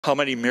How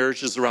many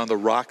marriages are on the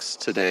rocks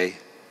today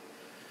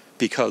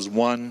because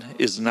one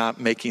is not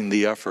making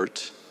the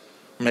effort?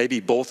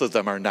 Maybe both of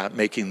them are not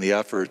making the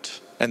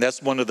effort. And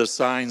that's one of the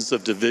signs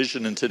of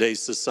division in today's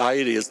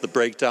society, is the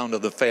breakdown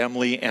of the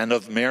family and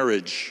of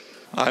marriage.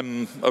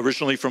 I'm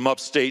originally from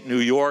upstate New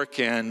York,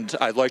 and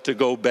I'd like to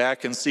go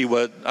back and see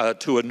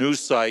to a news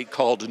site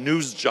called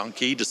News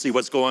Junkie to see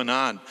what's going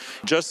on.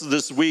 Just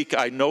this week,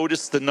 I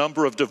noticed the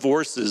number of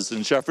divorces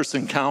in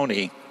Jefferson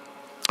County,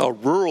 a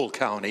rural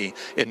county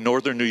in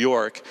northern New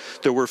York.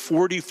 There were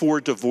 44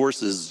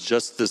 divorces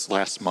just this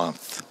last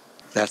month.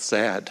 That's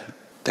sad.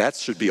 That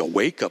should be a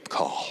wake-up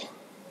call.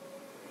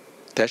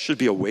 That should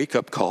be a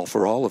wake-up call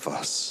for all of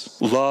us.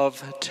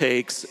 Love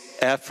takes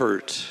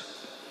effort.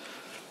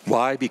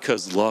 Why?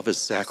 Because love is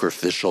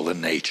sacrificial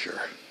in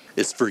nature.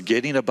 It's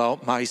forgetting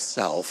about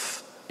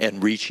myself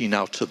and reaching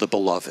out to the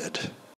beloved.